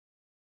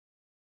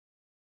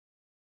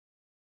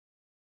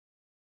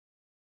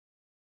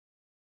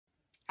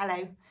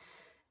Hello,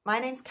 my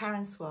name's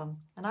Karen Swann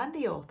and I'm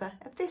the author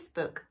of this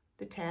book,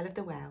 The Tale of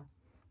the Whale,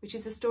 which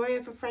is a story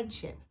of a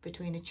friendship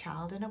between a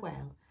child and a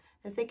whale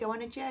as they go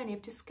on a journey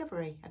of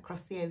discovery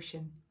across the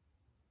ocean.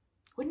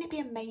 Wouldn't it be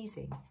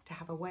amazing to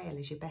have a whale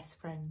as your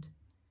best friend?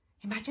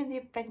 Imagine the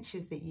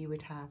adventures that you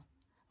would have,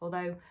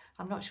 although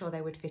I'm not sure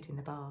they would fit in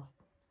the bath.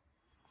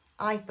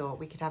 I thought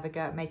we could have a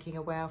go at making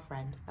a whale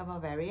friend of our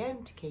very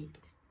own to keep.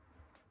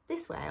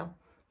 This whale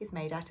is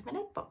made out of an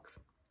egg box.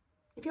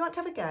 If you want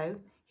to have a go,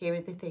 here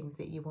are the things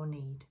that you will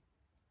need.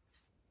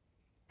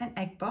 An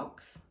egg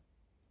box,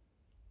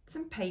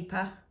 some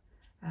paper.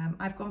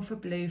 I've gone for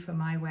blue for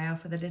my whale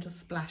for the little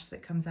splash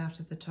that comes out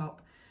of the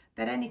top,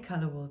 but any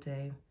colour will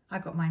do. I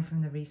got mine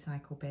from the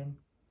recycle bin.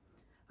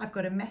 I've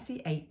got a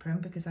messy apron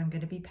because I'm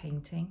going to be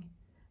painting,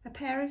 a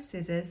pair of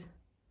scissors,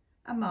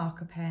 a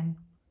marker pen,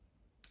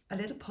 a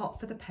little pot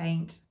for the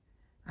paint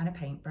and a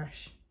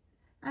paintbrush,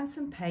 and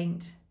some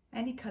paint,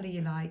 any colour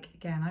you like.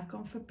 Again, I've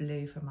gone for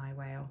blue for my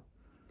whale.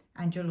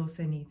 And you'll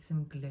also need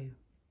some glue.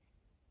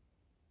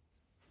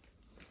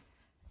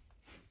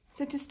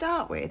 So to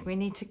start with, we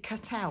need to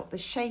cut out the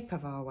shape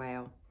of our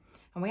whale,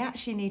 and we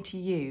actually need to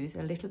use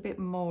a little bit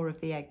more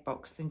of the egg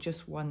box than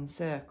just one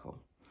circle.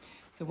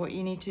 So what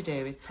you need to do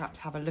is perhaps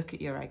have a look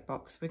at your egg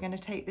box. We're going to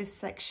take this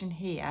section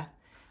here,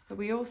 but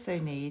we also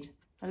need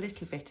a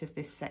little bit of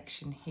this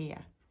section here.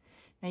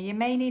 Now you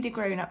may need a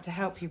grown-up to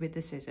help you with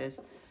the scissors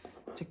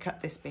to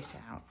cut this bit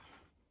out.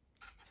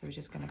 So we're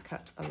just going to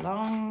cut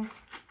along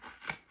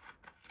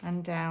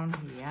and down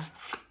here.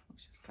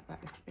 Let's just cut that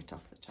little bit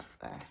off the top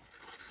there.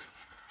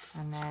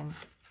 And then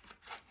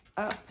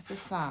up the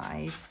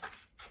side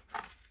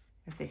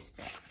of this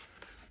bit.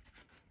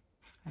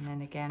 And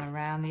then again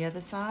around the other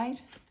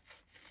side.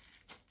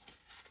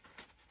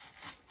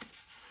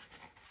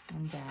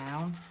 And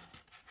down.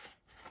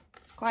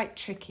 It's quite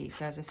tricky,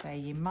 so as I say,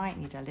 you might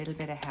need a little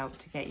bit of help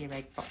to get your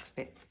egg box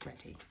bit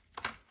ready.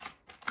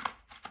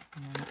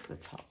 And then up the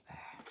top there.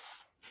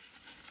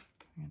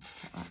 I'm going to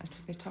cut that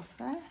little bit off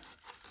there.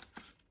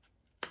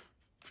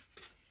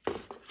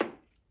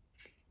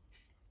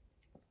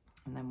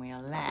 And then we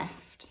are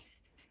left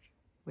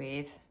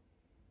with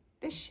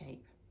this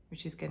shape,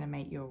 which is going to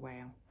make your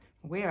whale.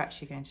 We're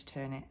actually going to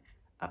turn it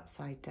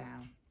upside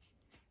down.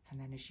 And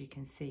then as you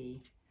can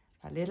see,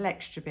 that little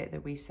extra bit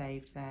that we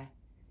saved there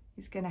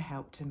is going to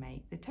help to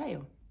make the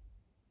tail.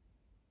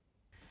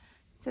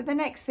 So the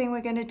next thing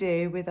we're going to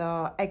do with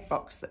our egg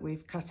box that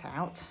we've cut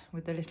out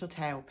with the little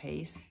tail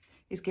piece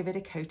is give it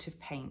a coat of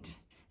paint.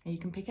 And you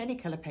can pick any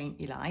colour paint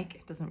you like,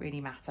 it doesn't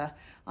really matter.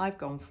 I've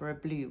gone for a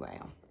blue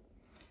whale.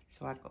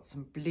 So I've got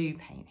some blue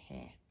paint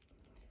here,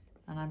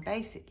 and I'm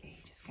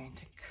basically just going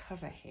to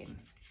cover him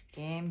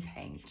in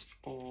paint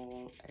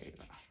all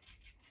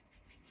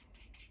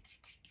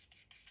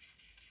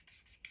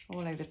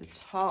over the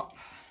top.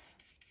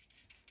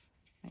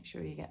 Make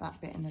sure you get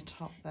that bit in the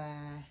top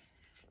there,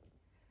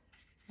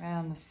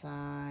 around the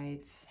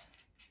sides.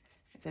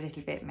 It's a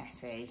little bit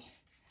messy.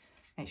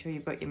 Make sure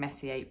you've got your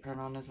messy apron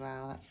on as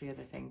well. That's the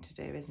other thing to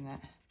do, isn't it?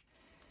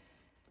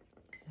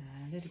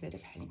 A little bit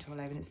of paint all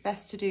over, and it's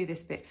best to do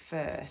this bit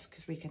first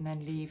because we can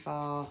then leave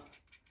our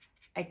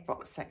egg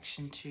box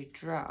section to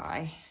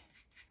dry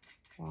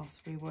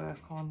whilst we work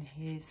on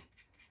his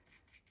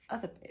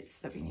other bits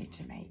that we need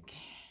to make.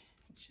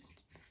 Let's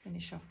just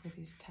finish off with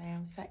his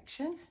tail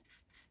section.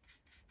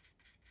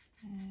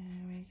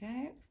 There we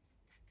go.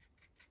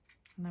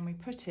 And then we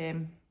put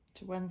him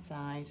to one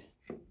side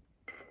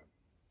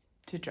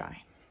to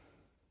dry.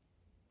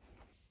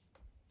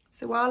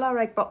 So while our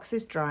egg box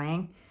is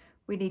drying,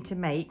 we need to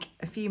make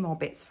a few more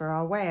bits for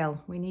our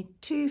whale. We need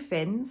 2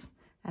 fins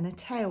and a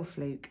tail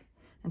fluke.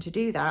 And to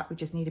do that, we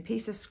just need a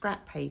piece of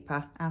scrap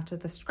paper out of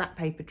the scrap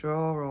paper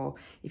drawer, or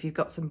if you've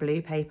got some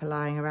blue paper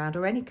lying around,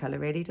 or any colour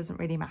really, doesn't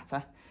really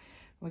matter.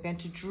 We're going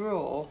to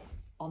draw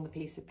on the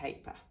piece of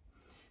paper.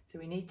 So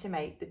we need to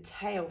make the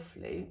tail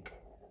fluke,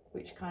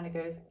 which kind of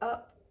goes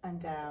up and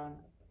down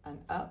and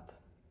up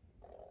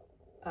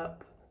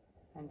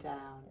and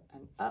down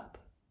and up,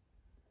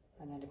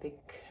 and then a big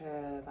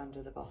curve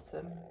under the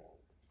bottom.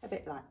 A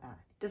bit like that.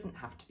 It doesn't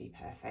have to be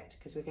perfect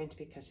because we're going to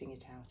be cutting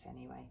it out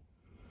anyway.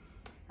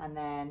 And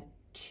then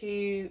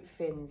 2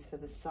 fins for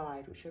the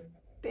side, which are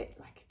a bit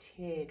like a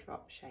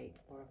teardrop shape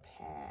or a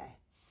pear.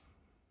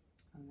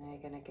 And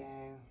they're going to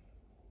go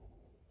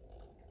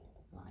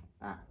like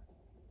that.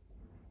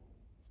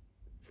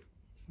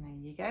 And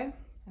there you go.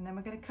 And then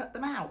we're going to cut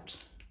them out.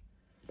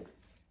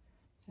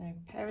 So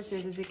a pair of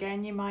scissors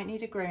again. You might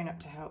need a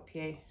grown-up to help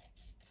you.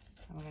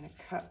 And we're going to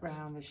cut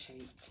round the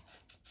shapes.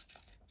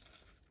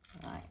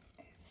 Like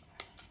this.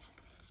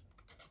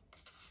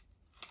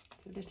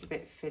 It's a little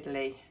bit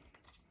fiddly,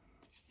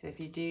 so if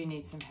you do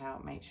need some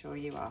help, make sure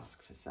you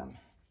ask for some.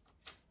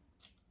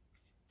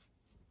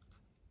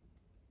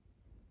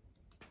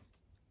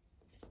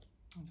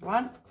 There's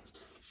one.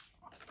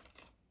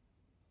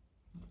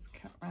 Let's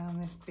cut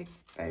around this big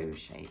bow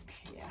shape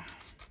here.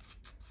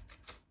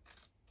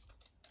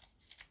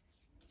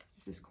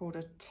 This is called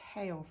a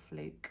tail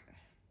fluke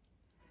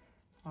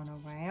on a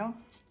whale.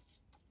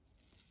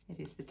 it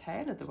is the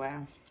tail of the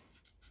whale.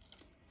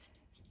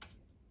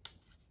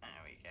 There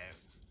we go.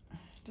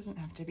 It doesn't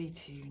have to be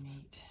too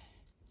neat,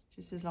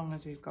 just as long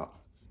as we've got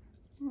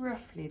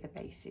roughly the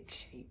basic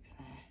shape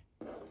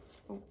there.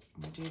 Oh,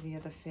 we'll do the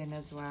other fin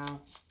as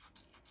well.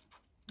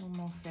 One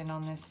more fin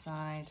on this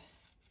side.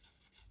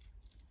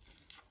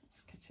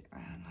 Let's cut it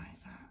around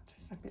like that.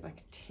 It's a bit like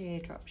a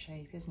teardrop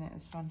shape, isn't it,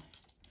 this one?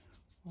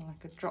 Or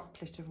like a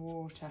droplet of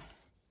water,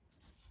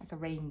 like a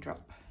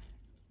raindrop.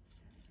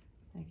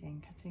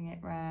 Again, cutting it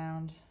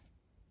round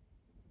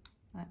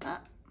like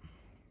that.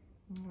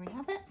 And there we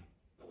have it.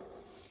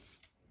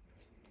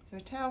 So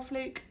a tail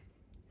fluke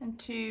and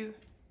two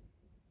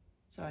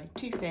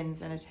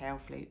fins and a tail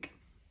fluke.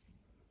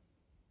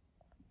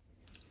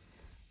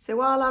 So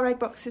while our egg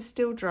box is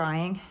still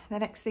drying, the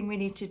next thing we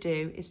need to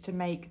do is to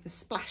make the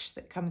splash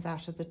that comes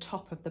out of the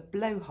top of the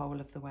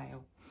blowhole of the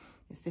whale.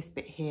 It's this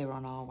bit here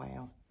on our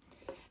whale.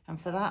 And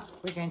for that,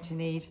 we're going to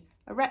need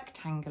a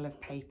rectangle of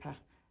paper.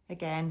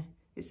 Again,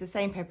 it's the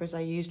same paper as I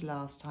used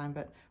last time,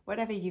 but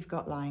whatever you've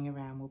got lying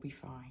around will be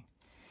fine.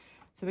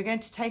 So we're going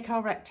to take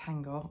our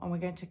rectangle and we're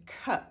going to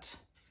cut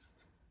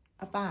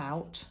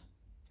about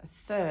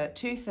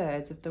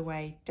two-thirds of the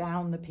way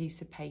down the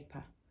piece of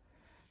paper.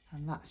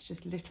 And that's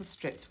just little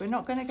strips. We're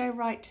not going to go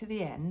right to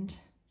the end.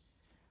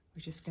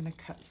 We're just going to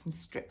cut some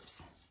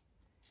strips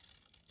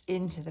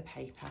into the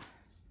paper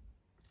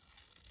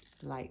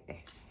like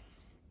this.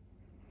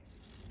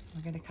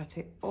 We're going to cut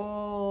it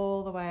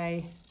all the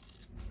way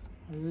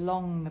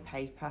along the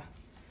paper,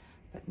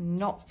 but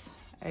not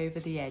over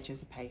the edge of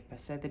the paper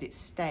so that it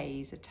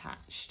stays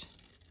attached.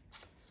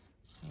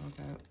 So we'll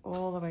go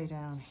all the way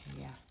down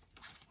here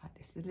like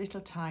this, the little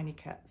tiny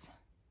cuts.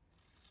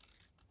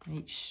 And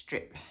each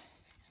strip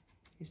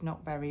is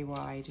not very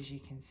wide, as you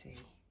can see.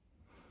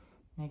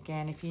 And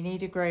again, if you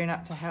need a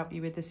grown-up to help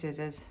you with the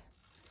scissors,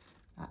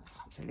 that's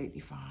absolutely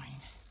fine.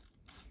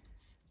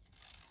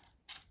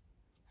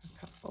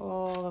 Cut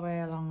all the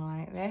way along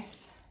like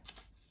this.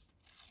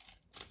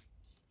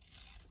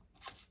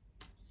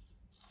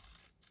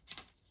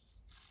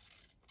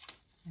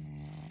 There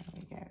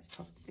we go, it's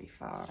probably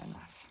far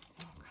enough.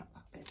 So I'll cut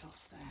that bit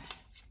off there.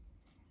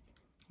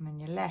 And then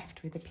you're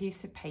left with a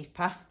piece of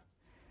paper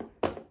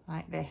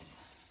like this,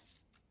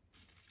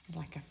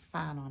 like a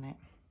fan on it.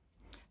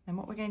 Then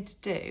what we're going to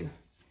do is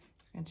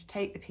we're going to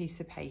take the piece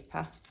of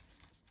paper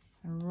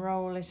and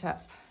roll it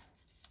up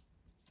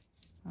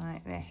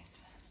like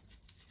this.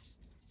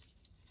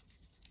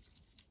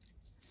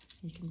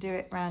 You can do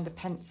it round a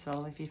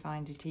pencil if you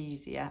find it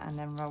easier, and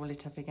then roll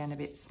it up again a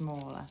bit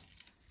smaller.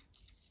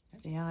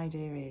 But the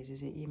idea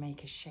is that you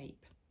make a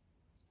shape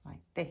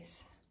like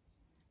this.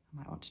 I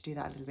might want to do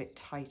that a little bit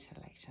tighter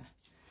later,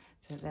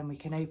 so that then we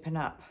can open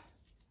up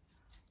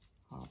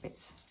our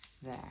bits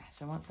there.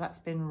 So once that's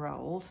been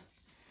rolled,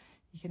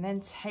 you can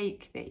then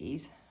take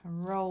these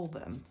and roll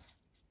them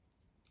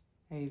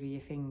over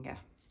your finger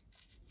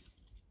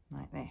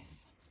like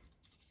this.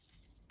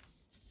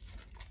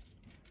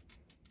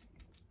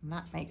 And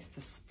that makes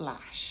the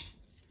splash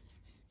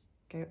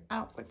go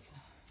outwards.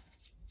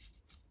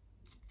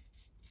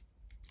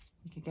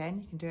 You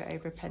can do it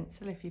over a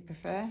pencil if you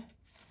prefer.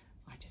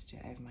 I just do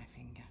it over my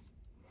finger.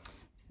 So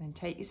then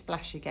take your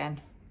splash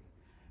again,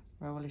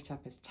 roll it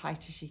up as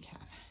tight as you can.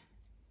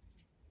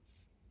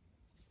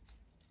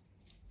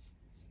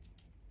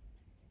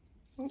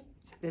 Oh,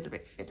 it's a little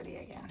bit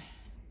fiddly again.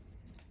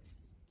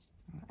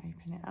 I'll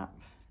open it up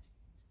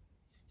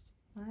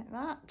like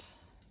that.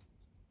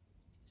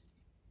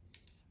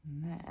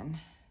 And then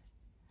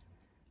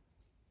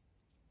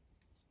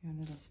your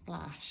little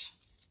splash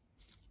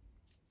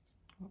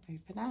will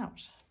open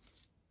out.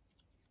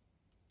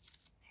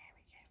 There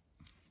we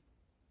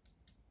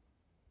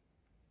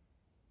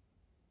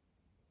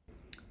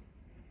go.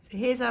 So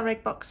here's our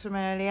egg box from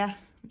earlier,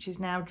 which is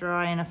now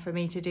dry enough for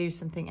me to do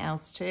something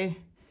else to.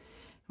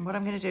 And what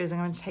I'm going to do is I'm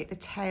going to take the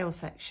tail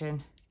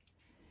section,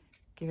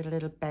 give it a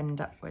little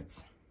bend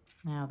upwards.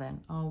 Now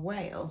then, our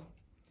whale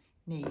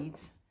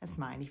needs a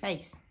smiley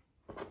face.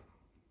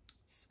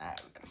 So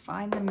we're going to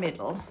find the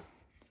middle,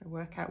 so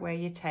work out where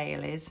your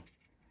tail is,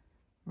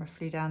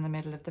 roughly down the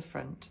middle of the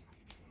front.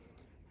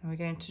 And we're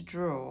going to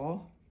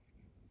draw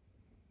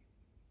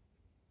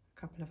a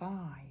couple of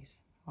eyes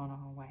on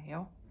our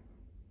whale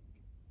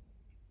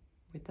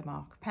with the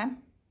marker pen,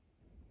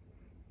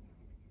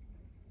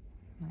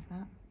 like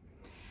that.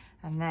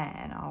 And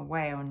then our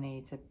whale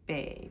needs a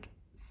big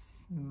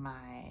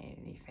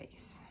smiley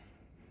face.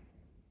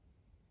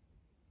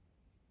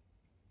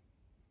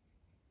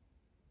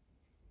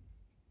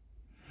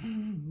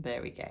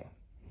 There we go.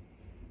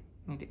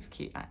 He looks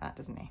cute like that,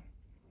 doesn't he?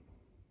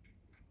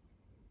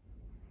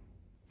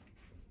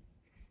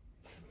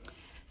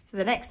 So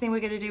the next thing we're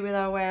going to do with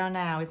our whale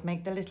now is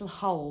make the little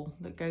hole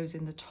that goes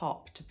in the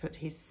top to put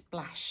his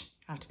splash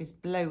out of his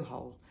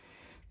blowhole.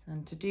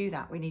 And to do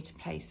that, we need to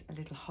place a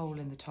little hole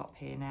in the top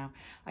here. Now,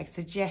 I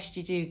suggest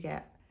you do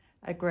get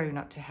a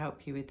grown-up to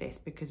help you with this,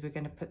 because we're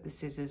going to put the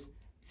scissors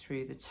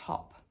through the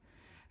top.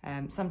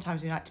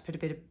 Sometimes we like to put a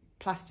bit of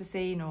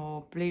plasticine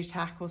or blue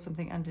tack or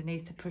something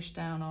underneath to push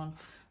down on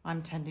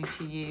I'm tending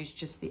to use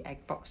just the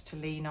egg box to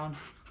lean on.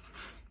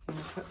 I'm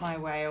going to put my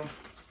whale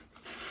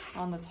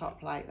on the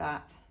top like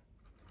that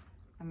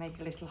and make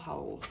a little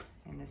hole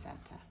in the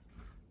centre.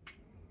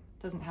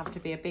 Doesn't have to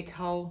be a big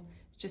hole,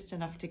 just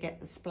enough to get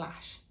the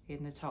splash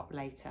in the top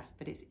later,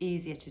 but it's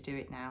easier to do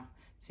it now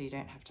so you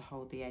don't have to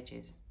hold the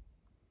edges.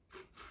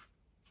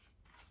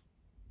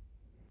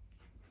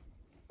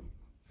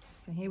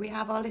 So here we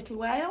have our little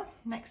whale.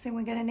 Next thing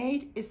we're going to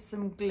need is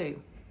some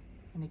glue.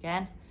 And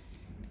again,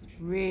 it's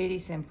really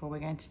simple. We're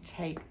going to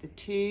take the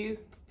 2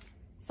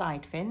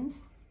 side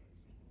fins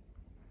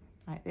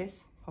like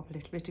this, pop a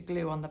little bit of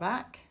glue on the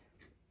back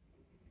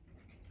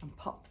and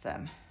pop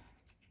them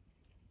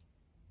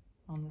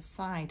on the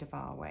side of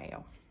our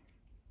whale,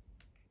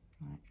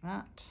 like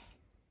that.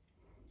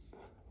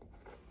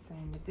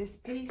 Same with this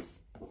piece.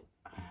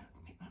 Let's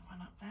pick that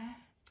one up there.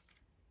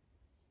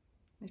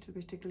 Little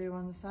bit of glue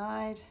on the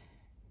side.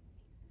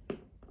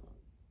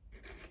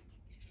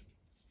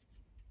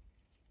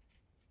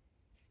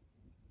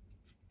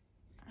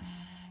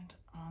 And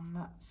on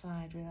that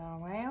side with our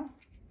whale.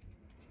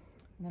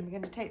 And then we're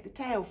going to take the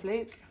tail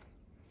fluke,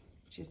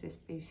 which is this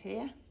piece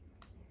here.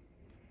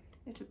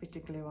 Little bit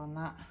of glue on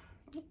that.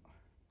 Bit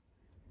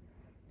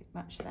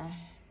much there.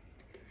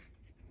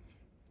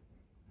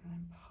 And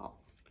then pop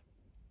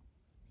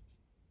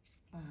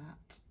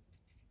that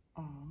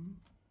on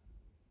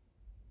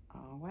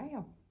our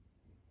whale.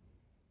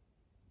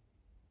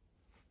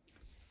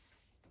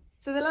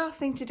 So the last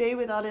thing to do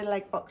with our little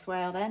egg box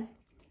whale then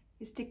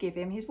is to give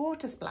him his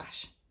water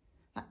splash.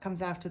 That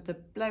comes out of the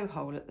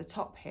blowhole at the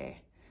top here.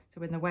 So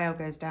when the whale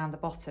goes down the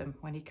bottom,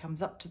 when he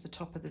comes up to the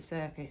top of the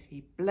surface,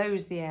 he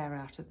blows the air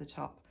out of the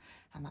top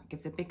and that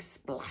gives a big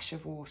splash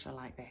of water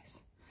like this.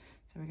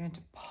 So we're going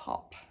to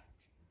pop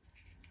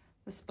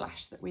the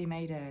splash that we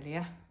made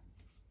earlier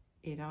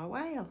in our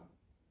whale.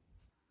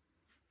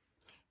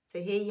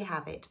 So here you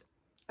have it,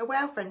 a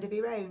whale friend of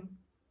your own.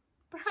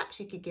 Perhaps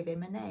you could give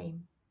him a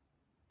name.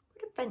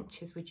 What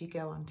adventures would you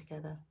go on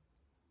together?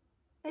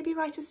 Maybe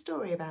write a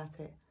story about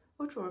it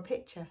or draw a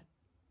picture.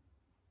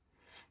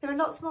 There are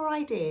lots more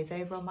ideas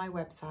over on my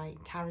website,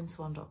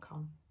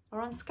 karenswann.com,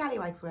 or on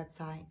Scallywag's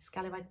website,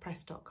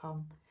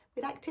 scallywagpress.com,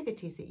 with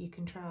activities that you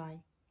can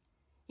try.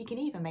 You can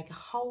even make a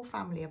whole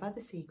family of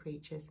other sea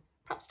creatures,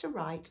 perhaps to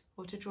write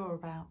or to draw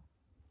about.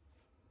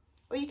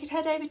 Or you could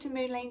head over to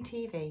Moon Lane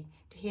TV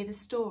to hear the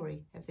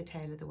story of the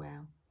tale of the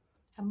whale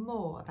and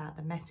more about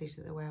the message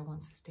that the whale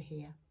wants us to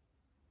hear.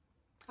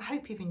 I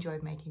hope you've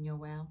enjoyed making your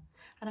whale,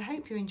 and I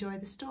hope you enjoy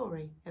the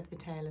story of the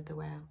tale of the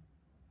whale.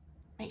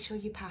 Make sure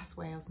you pass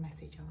Whale's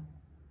message on.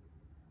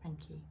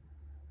 Thank you.